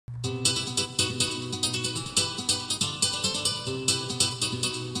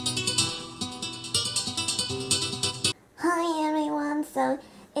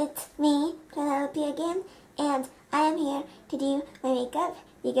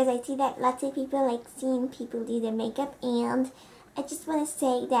because I see that lots of people like seeing people do their makeup, and I just want to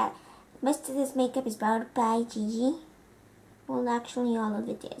say that most of this makeup is borrowed by Gigi. Well, actually all of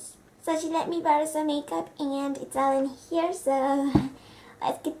it is. So she let me borrow some makeup and it's all in here, so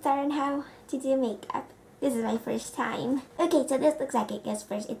let's get started on how to do makeup. This is my first time. Okay, so this looks like it goes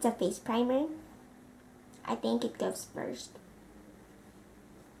first. It's a face primer. I think it goes first.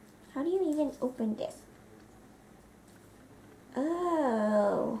 How do you even open this?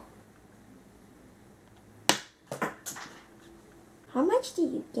 Oh. How much do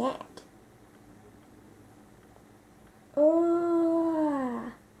you get?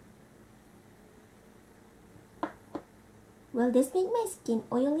 Oh. Will this make my skin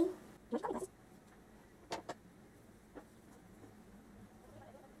oily? This was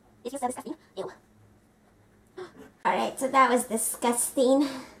so disgusting. Ew. Alright, so that was disgusting.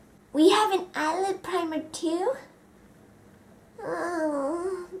 We have an eyelid primer too.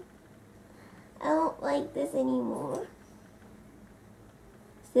 Oh, I don't like this anymore.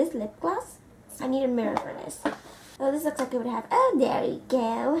 Is this lip gloss? I need a mirror for this. Oh, this looks like it would have. Oh, there we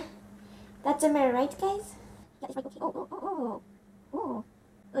go. That's a mirror, right, guys? Yeah, it's right. Okay. Oh. Oh,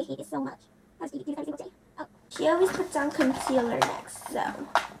 I hate it so much. How do you do it every single day? Oh. She always puts on concealer next, so.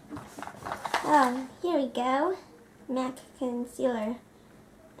 Oh, here we go. MAC concealer.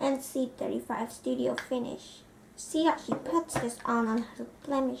 NC35 Studio Finish. See how she puts this on her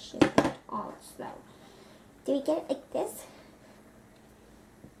blemishes and all, so. Do we get it like this?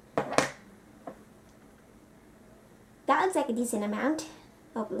 That looks like a decent amount,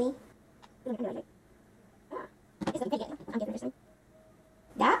 hopefully.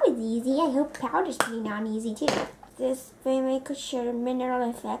 That was easy. I hope powder's pretty non-easy too. This Maker Sure Mineral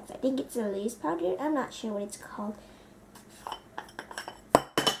Effects. I think it's a loose powder. I'm not sure what it's called.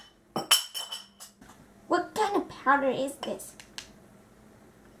 What kind of powder is this?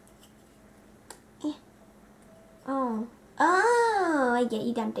 Oh, I get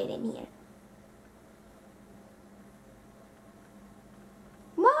you dumped it in here.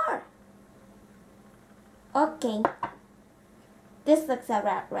 More. Okay. This looks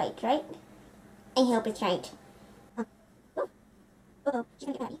about right? I hope it's right. She's gonna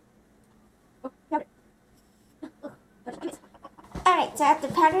get ready. Powder. Alright, so after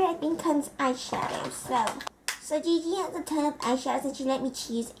powder, I think comes eyeshadow. So Gigi has a ton of eyeshadows that she let me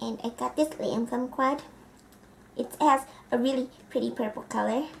choose, and I got this Lamb Kumquat. It has a really pretty purple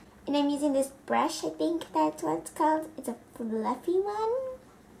color. And I'm using this brush, I think that's what it's called. It's a fluffy one.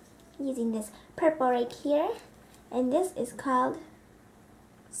 I'm using this purple right here. And this is called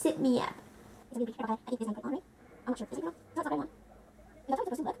Sit Me Up. It's a really pretty. I think this one put on, right? I'm not sure. Is it? No, that's not what I want. That's how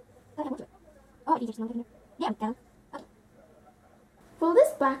it's supposed to look. Go ahead, oh, you just know it. There we go. Okay. Will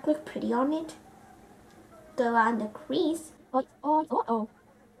this black look pretty on it? Go on the crease. Oh,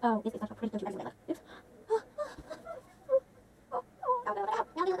 this is not pretty. Don't you guys look.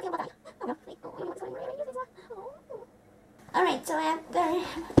 Alright, so after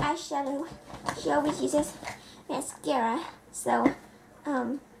eyeshadow, she always uses mascara. So,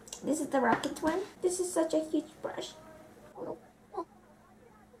 this is the Rocket one. This is such a huge brush. Oh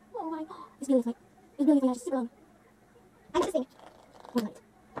my god. It's really nice. It's super long. I'm just saying. One light.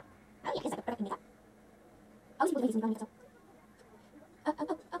 Oh yeah, it's like a perfect makeup. I was using makeup.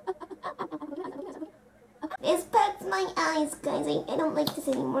 This pets my eyes, guys. I don't like this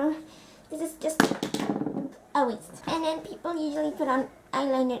anymore. This is just a waste. And then people usually put on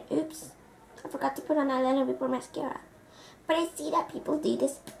eyeliner. Oops. I forgot to put on eyeliner before mascara. But I see that people do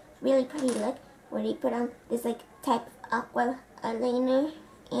this really pretty look where they put on this like type of aqua eyeliner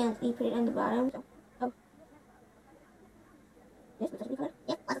and they put it on the bottom. Oh. This looks really good.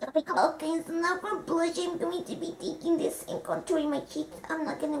 Yep, let's look pretty cool. Okay, so now for blush, I'm going to be taking this and contouring my cheeks. I'm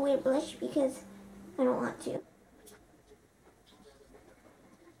not going to wear blush because I don't want to.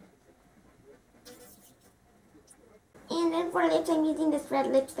 And then for lips, I'm using this red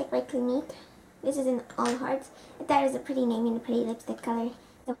lipstick by Clinique. This is in All Hearts. That is a pretty name and a pretty lipstick color.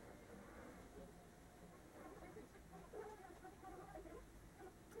 So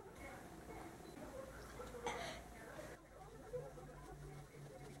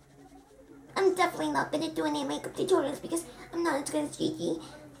I'm definitely not gonna do any makeup tutorials because I'm not as good as Gigi.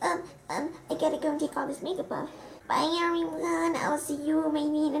 I gotta go and take all this makeup off. Bye everyone. I'll see you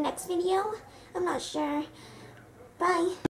maybe in the next video. I'm not sure. Bye.